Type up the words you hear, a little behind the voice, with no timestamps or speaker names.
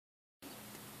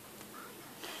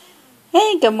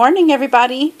Hey, good morning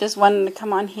everybody. Just wanted to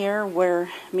come on here where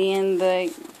me and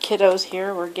the kiddos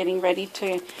here, we're getting ready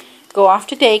to go off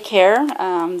to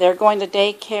daycare. They're going to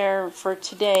daycare for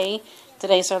today.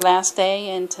 Today's our last day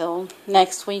until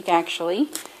next week actually.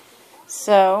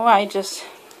 So I just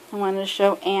wanted to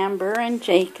show Amber and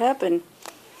Jacob, and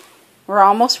we're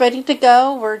almost ready to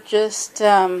go. We're just,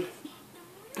 I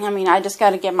just got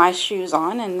to get my shoes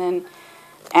on, and then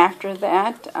after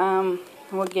that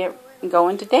we'll get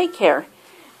going to daycare.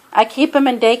 I keep them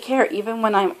in daycare even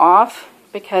when I'm off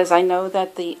because I know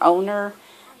that the owner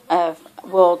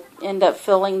will end up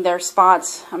filling their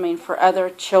spots, for other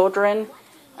children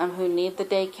who need the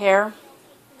daycare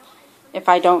if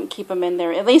I don't keep them in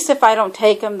there. At least if I don't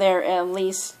take them there at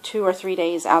least 2 or 3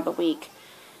 days out of the week.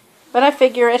 But I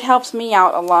figure it helps me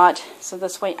out a lot, so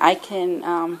this way I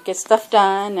can get stuff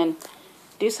done and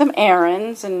do some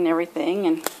errands and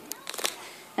everything.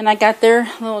 And I got their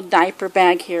little diaper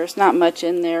bag here. It's not much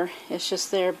in there. It's just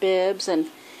their bibs and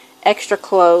extra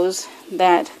clothes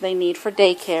that they need for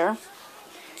daycare.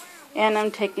 And I'm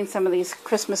taking some of these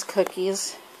Christmas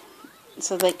cookies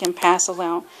so they can pass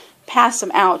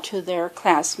them out to their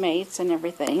classmates and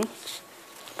everything.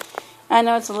 I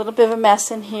know it's a little bit of a mess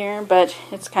in here, but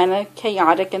it's kind of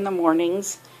chaotic in the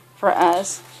mornings for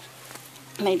us.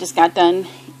 And they just got done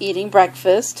eating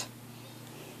breakfast.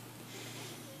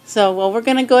 So, well, we're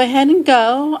going to go ahead and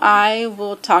go. I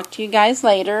will talk to you guys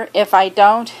later. If I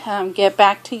don't get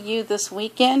back to you this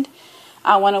weekend,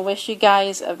 I want to wish you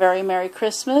guys a very Merry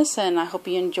Christmas, and I hope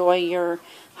you enjoy your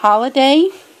holiday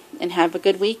and have a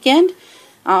good weekend.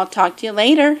 I'll talk to you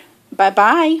later.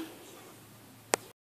 Bye-bye.